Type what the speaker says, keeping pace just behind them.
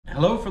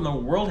Hello from the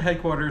world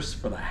headquarters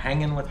for the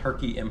Hangin' with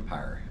Herky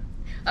Empire.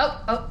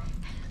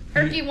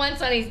 Herky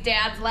wants on his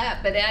dad's lap,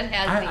 but Dad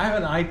has I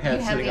have an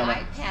iPad sitting on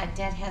it.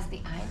 Dad has the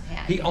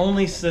iPad. He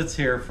only sits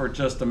here for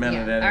just a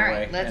minute anyway. All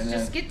right, let's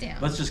just get down.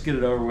 Let's just get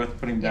it over with,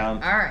 put him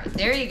down. All right,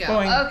 there you go.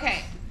 Boing.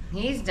 Okay,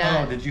 he's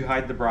done. Oh, did you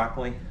hide the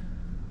broccoli?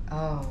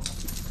 Oh.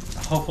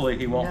 Hopefully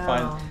he won't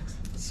find.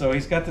 So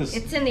he's got this.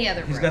 It's in the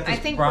other room. He's got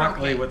this I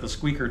broccoli with a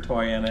squeaker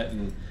toy in it,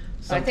 and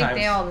sometimes. I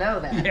think they all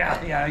know that.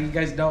 Yeah, you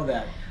guys know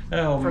that.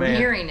 Oh man. From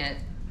hearing it.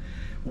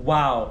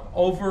 Wow,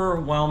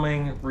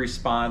 overwhelming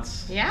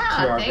response to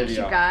our thanks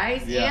video. You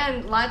guys. Yeah.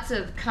 And lots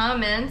of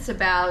comments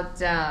about,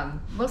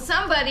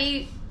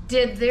 somebody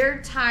did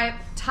their top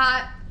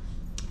 5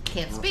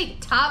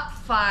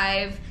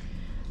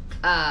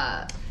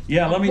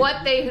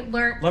 what they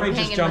learned from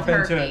Hanging with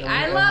Herky.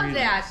 I love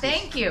that.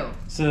 Thank you.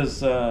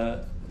 Says,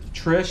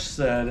 Trish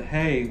said,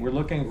 hey, we're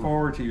looking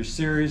forward to your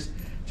series.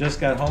 Just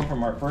got home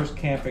from our first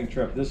camping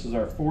trip. This is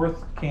our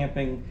 4th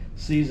camping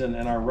season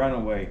in our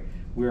runaway.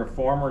 We are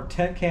former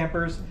tent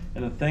campers,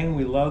 and the thing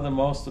we love the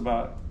most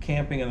about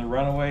camping in the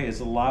runaway is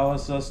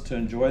allows us to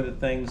enjoy the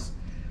things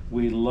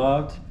we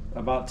loved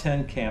about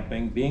tent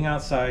camping, being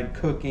outside,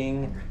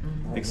 cooking,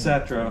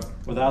 etc.,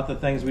 without the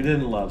things we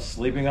didn't love,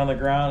 sleeping on the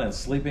ground and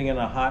sleeping in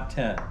a hot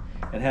tent,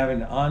 and having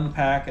to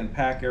unpack and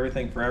pack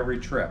everything for every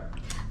trip.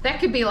 That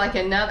could be like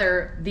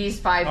another these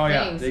 5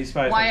 things. Yeah, these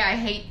 5 why things. I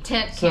hate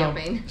tent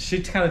camping.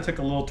 She kind of took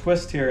a little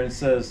twist here and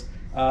says,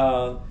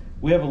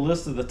 we have a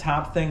list of the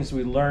top things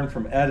we learned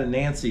from Ed and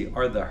Nancy,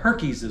 or the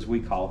Herkies as we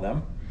call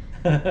them.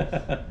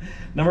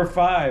 Number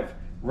 5,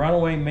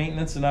 runaway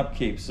maintenance and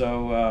upkeep.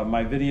 So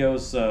my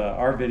videos,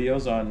 our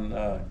videos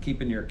on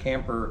keeping your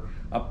camper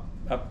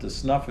up to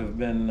snuff have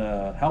been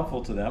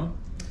helpful to them.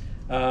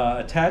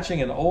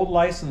 Attaching an old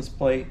license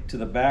plate to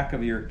the back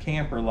of your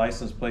camper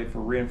license plate for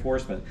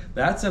reinforcement.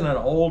 That's in an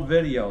old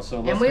video.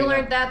 And we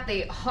learned that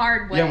the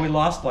hard way. Yeah, we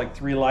lost like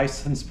 3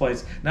 license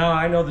plates. Now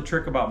I know the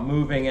trick about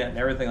moving it and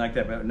everything like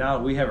that, but now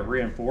we have it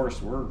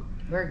reinforced. We're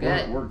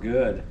good. We're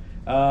good.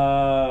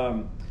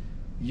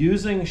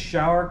 Using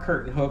shower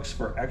curtain hooks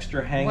for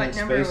extra hanging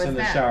space in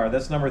the shower.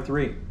 That's number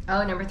 3.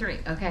 Oh, number 3.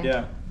 Okay.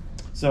 Yeah.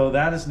 So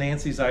that is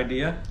Nancy's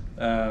idea.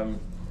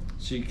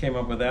 She came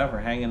up with that for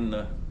hanging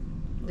the.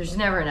 There's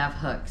never enough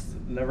hooks.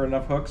 Never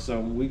enough hooks,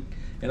 so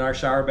in our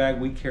shower bag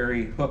we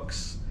carry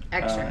hooks,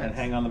 extra and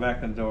hang on the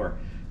back of the door.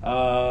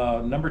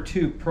 Number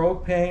 2,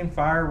 propane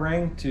fire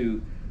ring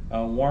to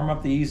warm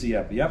up the Easy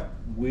Up. Yep,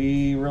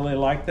 we really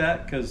like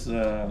that because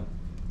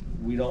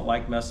we don't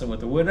like messing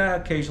with the wood.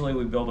 Occasionally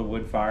we build a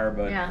wood fire,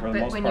 but for the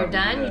most when part, you're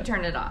done, you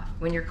turn it off.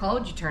 When you're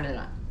cold, you turn it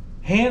on.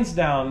 Hands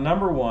down,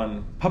 number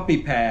 1,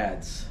 puppy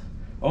pads.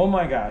 Oh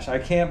my gosh, I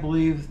can't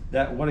believe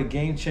that what a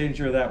game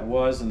changer that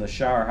was in the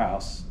shower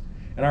house.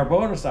 And our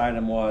bonus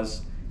item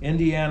was,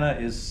 Indiana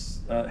has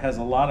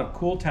a lot of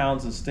cool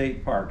towns and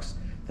state parks.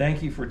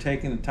 Thank you for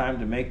taking the time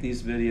to make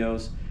these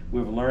videos.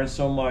 We've learned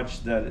so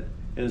much that it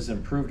has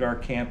improved our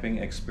camping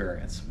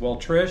experience. Well,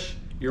 Trish,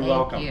 you're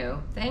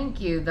welcome.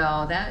 Thank you,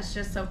 though. That's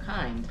just so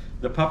kind.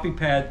 The puppy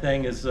pad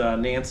thing is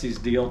Nancy's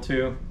deal,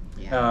 too.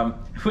 Yeah.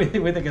 We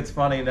think it's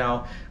funny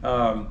now.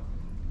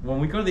 When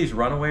we go to these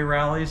runaway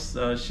rallies,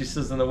 she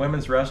says in the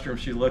women's restroom,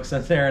 she looks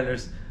in there and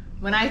there's...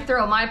 When I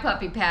throw my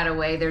puppy pad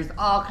away, there's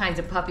all kinds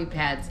of puppy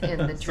pads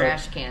in the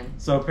trash can.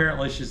 So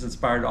apparently she's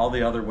inspired all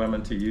the other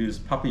women to use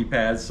puppy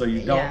pads. So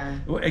you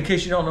don't, in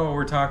case you don't know what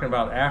we're talking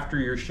about, after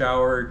your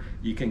shower,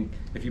 you can,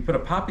 if you put a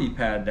puppy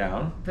pad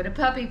down. Put a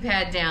puppy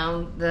pad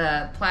down,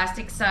 the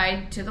plastic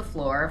side to the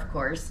floor, of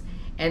course.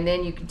 And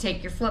then you can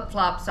take your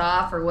flip-flops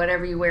off or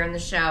whatever you wear in the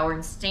shower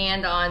and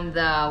stand on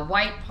the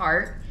white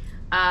part.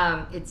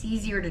 It's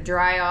easier to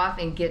dry off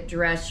and get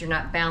dressed. You're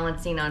not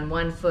balancing on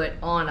one foot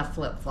on a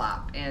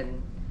flip-flop.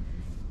 And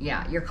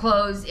yeah, your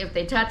clothes, if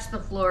they touch the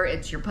floor,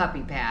 it's your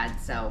puppy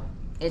pad. So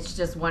it's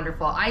just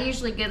wonderful. I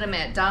usually get them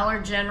at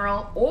Dollar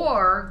General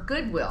or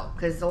Goodwill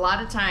because a lot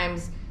of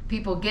times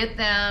people get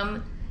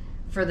them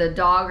for the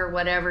dog or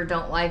whatever,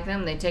 don't like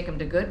them, they take them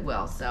to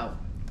Goodwill. So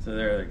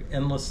they're an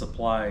endless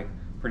supply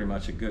pretty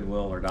much at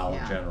Goodwill or Dollar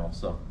General.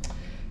 So.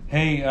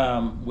 Hey,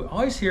 we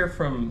always hear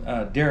from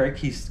Derek.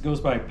 He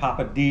goes by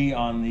Papa D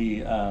on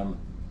the on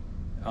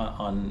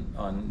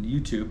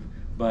YouTube,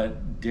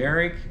 but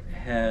Derek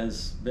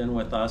has been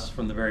with us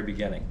from the very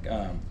beginning.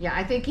 Yeah,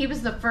 I think he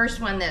was the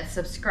first one that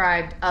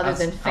subscribed, other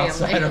than family.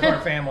 Outside of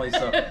our family.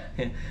 So,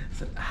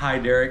 hi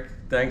Derek,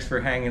 thanks for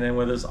hanging in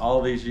with us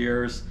all these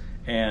years.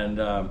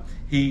 And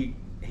he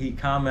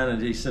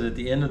commented. He said at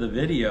the end of the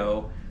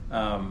video.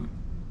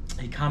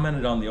 He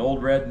commented on the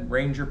old red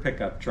Ranger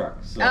pickup truck.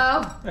 So,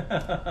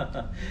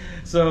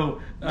 so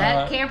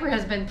that camper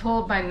has been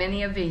pulled by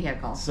many a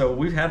vehicle. So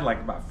we've had like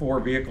about 4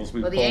 vehicles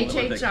we've pulled. Well, the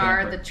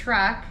HHR, the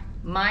truck,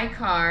 my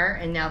car,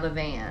 and now the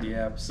van.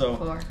 Yeah.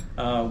 So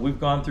we've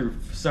gone through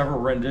several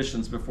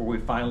renditions before we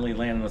finally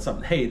landed on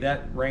something. Hey,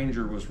 that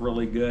Ranger was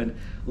really good.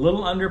 A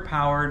little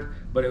underpowered,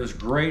 but it was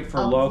great for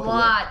locally. A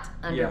lot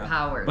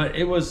underpowered. Yeah, but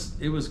it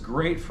was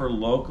great for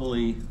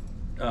locally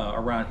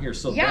around here.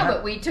 So yeah,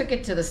 but we took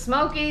it to the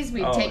Smokies.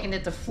 We've taken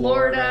it to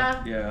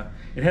Florida. Yeah,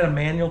 it had a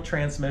manual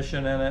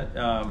transmission in it.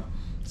 Out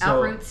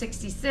Route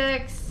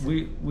 66.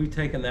 We've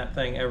taken that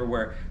thing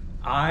everywhere.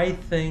 I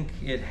think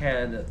it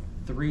had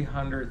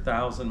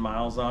 300,000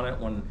 miles on it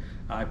when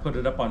I put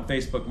it up on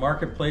Facebook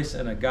Marketplace,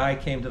 and a guy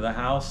came to the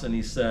house and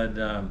he said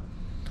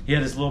he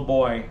had his little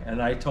boy,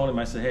 and I told him,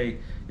 I said, hey,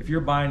 if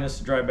you're buying this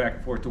to drive back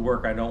and forth to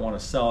work, I don't want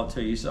to sell it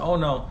to you. He said, oh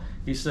no.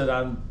 He said,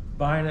 I'm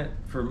buying it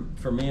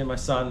for me and my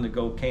son to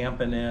go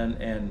camping in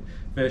and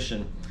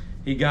fishing.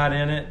 He got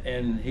in it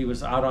and he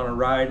was out on a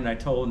ride, and I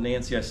told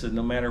Nancy, I said,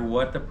 no matter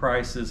what the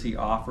price is he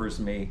offers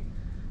me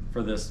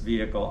for this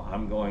vehicle,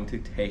 I'm going to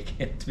take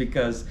it,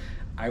 because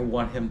I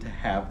want him to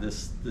have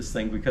this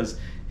thing, because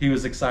he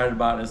was excited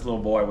about it, his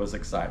little boy was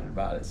excited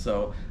about it.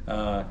 So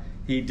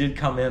he did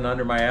come in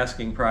under my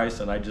asking price,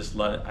 and I just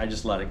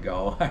let it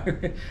go.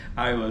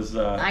 I was.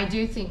 I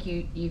do think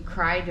you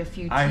cried a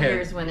few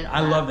tears when it. I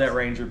love that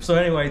Ranger. So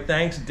anyway,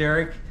 thanks,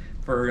 Derek,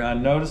 for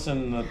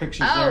noticing the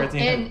pictures there at the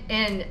end.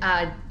 And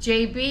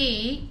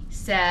JB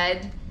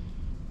said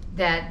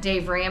that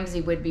Dave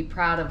Ramsey would be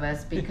proud of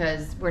us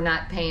because we're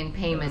not paying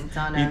payments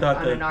on an RV. He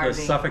thought the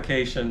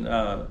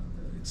suffocation,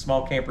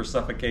 small camper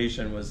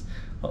suffocation was.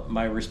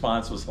 My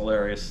response was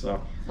hilarious. So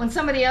when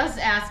somebody else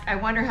asked, I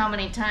wonder how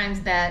many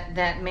times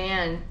that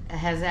man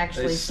has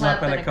actually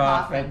slept in a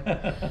coffin.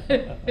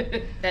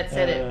 That's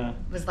it. It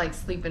was like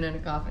sleeping in a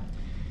coffin.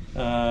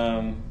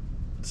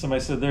 Somebody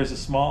said there's a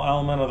small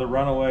element of the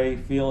runaway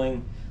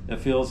feeling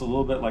that feels a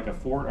little bit like a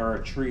fort or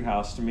a tree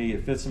house to me.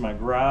 It fits in my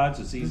garage.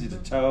 It's easy to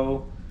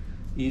tow,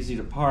 easy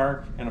to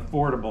park, and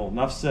affordable.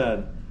 Enough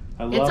said.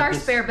 It's our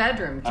spare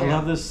bedroom, too. I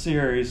love this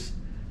series.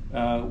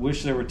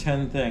 Wish there were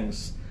 10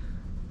 things.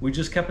 We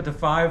just kept it to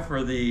 5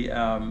 for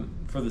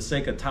the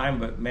sake of time,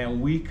 but man,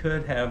 we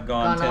could have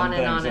gone 10 on and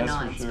things, on and that's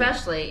on. for sure.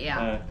 Especially,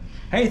 yeah.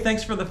 Hey,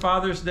 thanks for the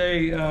Father's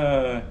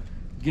Day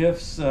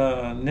gifts,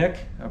 Nick.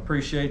 I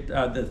appreciate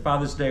the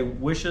Father's Day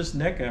wishes,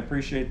 Nick. I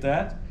appreciate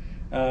that.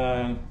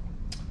 And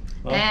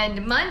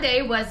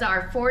Monday was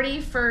our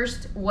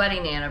 41st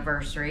wedding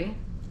anniversary.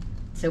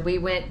 So we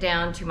went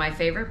down to my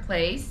favorite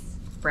place,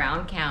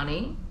 Brown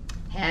County,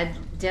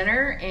 had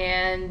dinner,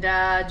 and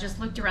just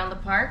looked around the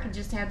park and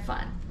just had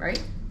fun,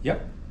 right?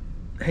 Yep.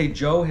 Hey,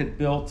 Joe had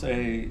built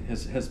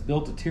has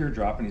built a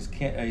teardrop, and he's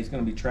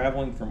going to be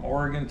traveling from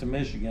Oregon to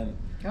Michigan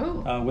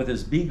with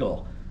his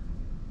Beagle.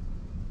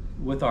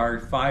 With our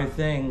 5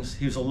 things,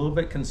 he was a little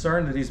bit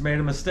concerned that he's made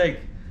a mistake.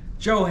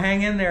 Joe,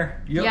 hang in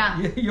there.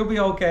 You'll be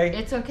okay.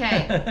 It's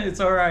okay. It's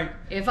all right.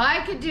 If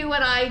I could do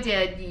what I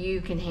did, you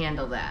can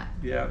handle that.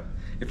 Yeah.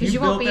 Because you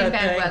won't be in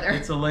bad weather.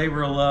 It's a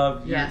labor of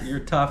love. You're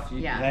tough.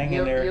 You hang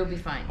in there. You'll be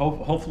fine.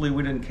 Hopefully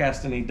we didn't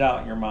cast any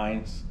doubt in your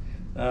minds.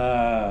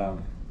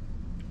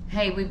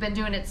 Hey, we've been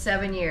doing it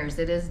 7 years.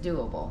 It is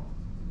doable.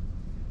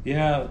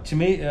 Yeah, to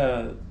me,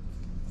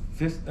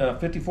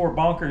 54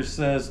 Bonkers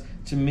says,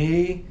 to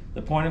me,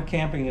 the point of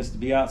camping is to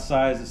be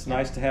outside. It's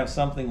nice to have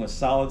something with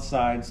solid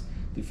sides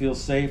to feel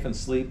safe and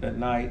sleep at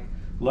night.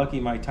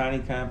 Lucky my tiny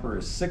camper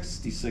is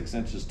 66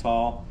 inches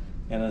tall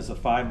and is a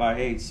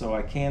 5x8, so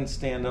I can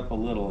stand up a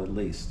little at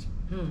least.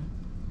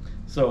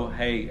 So,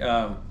 hey,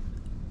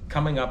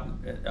 coming up,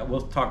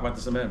 we'll talk about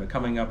this in a minute, but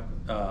coming up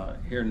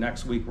here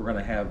next week, we're going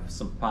to have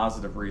some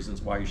positive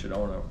reasons why you should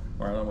own a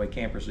runaway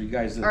camper. So you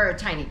guys... Or a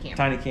tiny camper.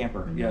 Tiny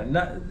camper, yeah.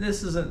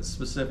 This isn't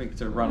specific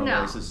to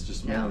runaways. It's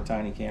just mainly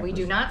tiny campers. We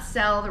do not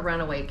sell the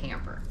runaway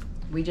camper.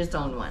 We just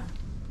own one.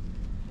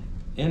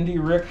 Indy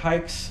Rick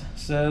Hikes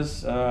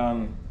says...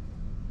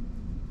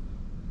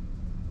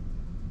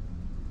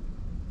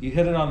 you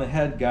hit it on the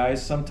head,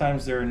 guys.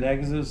 Sometimes there are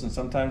negatives and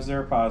sometimes there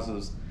are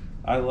positives.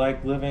 I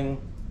like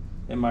living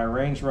in my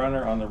Range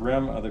Runner on the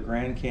rim of the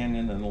Grand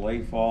Canyon in the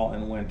late fall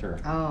and winter.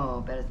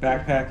 Oh, but it's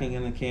backpacking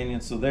in the canyon.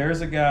 So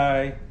there's a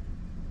guy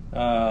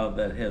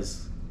that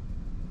has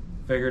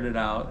figured it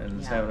out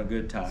and is having a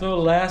good time. So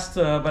last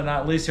but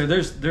not least here,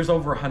 there's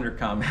over 100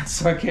 comments,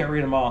 so I can't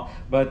read them all.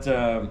 But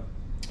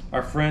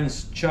our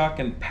friends Chuck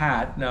and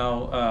Pat,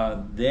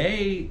 now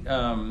they've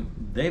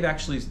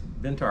actually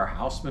been to our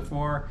house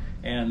before,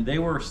 and they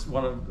were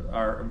one of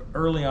our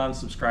early on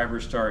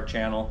subscribers to our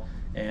channel.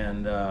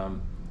 And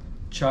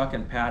Chuck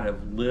and Pat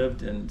have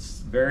lived in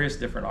various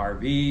different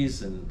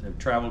RVs and have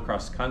traveled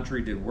across the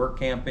country, did work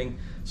camping.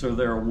 So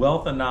they're a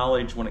wealth of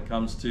knowledge when it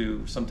comes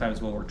to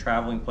sometimes when we're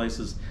traveling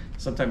places.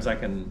 Sometimes I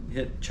can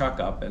hit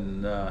Chuck up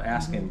and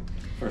ask him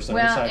for some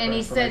insight and he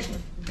information.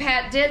 said,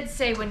 Pat did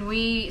say when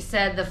we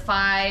said the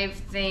 5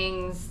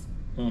 things,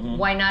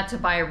 why not to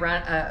buy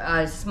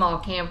a small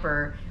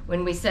camper,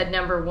 when we said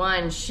number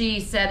 1, she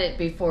said it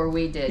before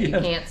we did. You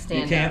can't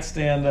stand up. You can't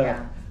stand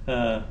up.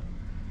 Yeah.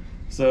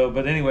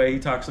 But anyway, he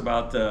talks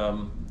about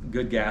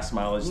good gas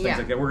mileage, things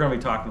like that. We're going to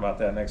be talking about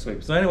that next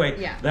week. So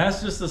anyway,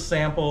 that's just a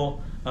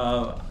sample.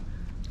 Like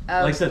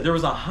I said, there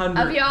was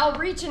 100 of y'all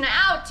reaching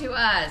out to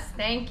us.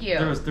 Thank you.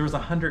 There was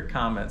 100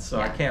 comments,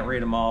 so I can't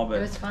read them all, but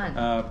it was fun.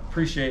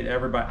 Appreciate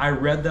everybody. I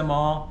read them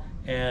all,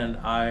 and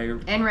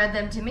And read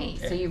them to me.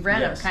 So you've read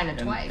yes, them kind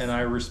of twice. And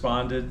I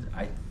responded.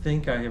 I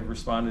think I have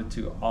responded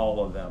to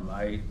all of them.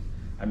 I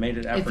made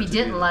an effort. If he to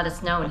didn't, do let that.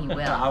 us know and he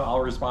will.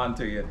 I'll respond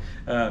to you.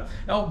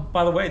 Oh,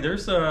 by the way,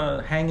 there's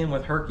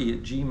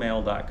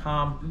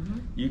hangingwithherky@gmail.com.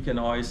 Mm-hmm. You can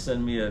always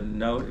send me a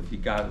note if you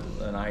got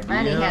an idea.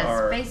 And he has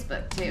or,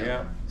 Facebook too.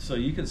 Yeah, so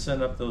you can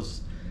send up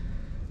those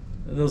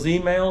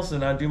emails,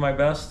 and I do my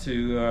best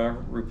to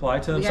reply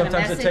to them.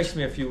 Sometimes it takes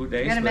me a few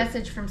days. I got a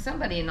message from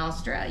somebody in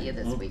Australia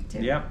this week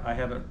too. Yeah, I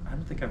don't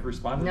think I've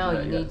responded No, to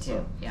that you yet. need to.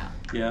 So. Yeah.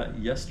 Yeah,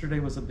 yesterday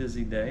was a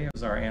busy day. It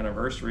was our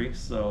anniversary,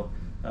 so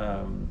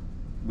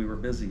we were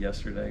busy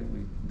yesterday.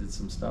 We did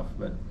some stuff,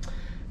 but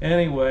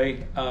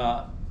anyway,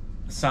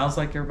 sounds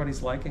like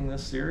everybody's liking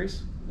this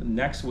series.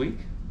 Next week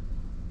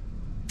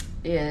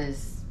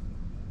is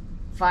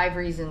 5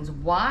 reasons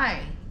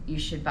why you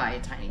should buy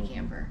a tiny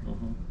camper.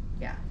 Mm-hmm.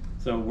 Yeah.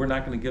 So we're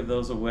not going to give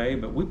those away,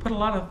 but we put a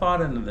lot of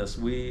thought into this.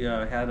 We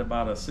had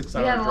about a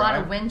 6-hour drive. We had a lot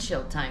of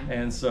windshield time.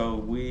 And so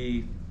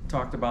we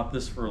talked about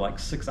this for like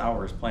 6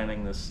 hours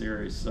planning this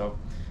series. So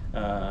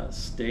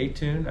stay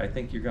tuned. I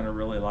think you're going to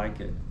really like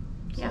it.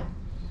 So, yeah.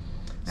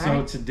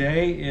 So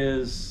today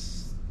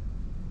is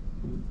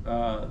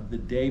the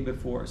day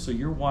before. So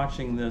you're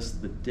watching this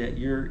the day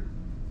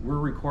we're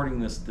recording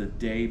this the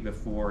day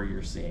before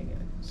you're seeing it.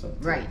 So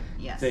right.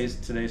 Yes.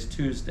 Today's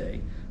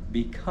Tuesday,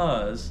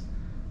 because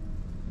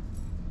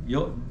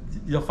you'll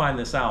find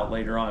this out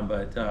later on,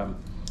 but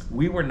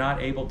we were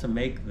not able to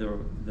make the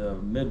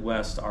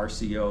Midwest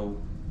RCO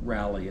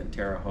rally in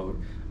Terre Haute.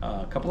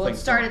 A couple well, things.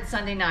 It started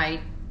Sunday night,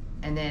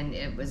 and then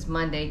it was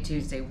Monday,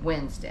 Tuesday,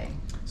 Wednesday.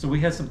 So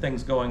we had some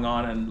things going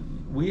on,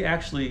 and we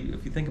actually,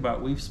 if you think about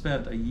it, we've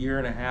spent a year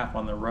and a half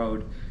on the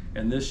road,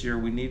 and this year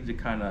we needed to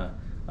kind of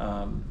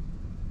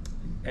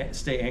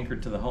stay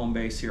anchored to the home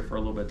base here for a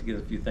little bit to get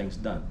a few things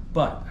done.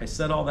 But I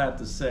said all that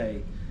to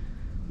say,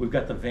 we've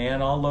got the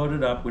van all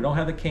loaded up. We don't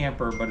have the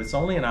camper, but it's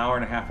only an hour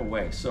and a half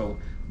away. So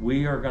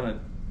we are going to,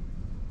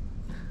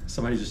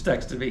 somebody just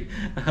texted me.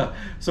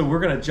 So we're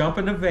going to jump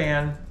in the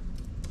van,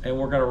 and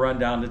we're going to run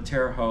down to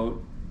Terre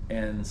Haute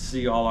and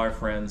see all our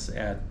friends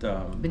at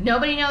but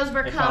nobody knows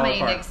we're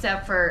coming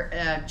except for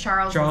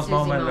Charles and Susie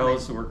Moment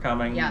knows we're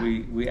coming. Yeah.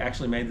 We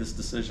actually made this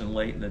decision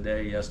late in the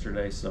day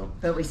yesterday, so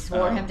but we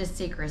swore him to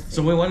secrecy.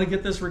 So we want to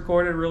get this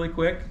recorded really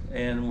quick,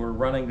 and we're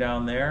running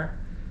down there.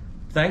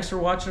 Thanks for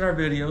watching our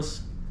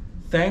videos.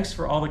 Thanks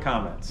for all the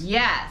comments.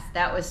 Yes,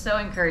 that was so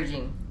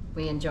encouraging.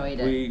 We enjoyed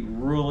it. We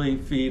really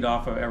feed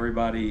off of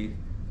everybody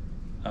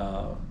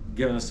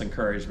giving us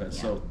encouragement.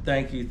 Yeah. So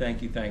thank you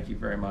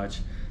very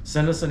much.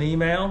 Send us an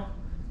email,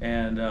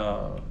 and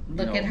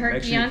look at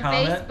Herky on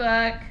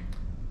Facebook.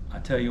 I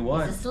tell you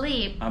what, he's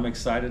asleep. I'm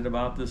excited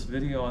about this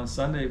video on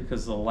Sunday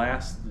because the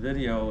last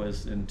video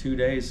is in 2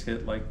 days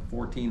hit like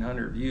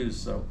 1,400 views,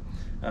 so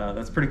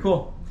that's pretty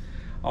cool.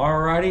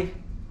 Alrighty,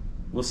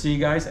 we'll see you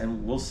guys,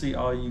 and we'll see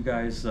all you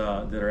guys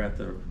that are at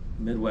the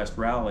Midwest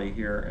Rally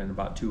here in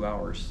about 2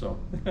 hours. So,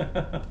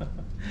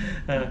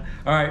 all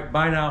right,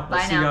 bye now. We'll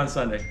see you on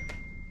Sunday.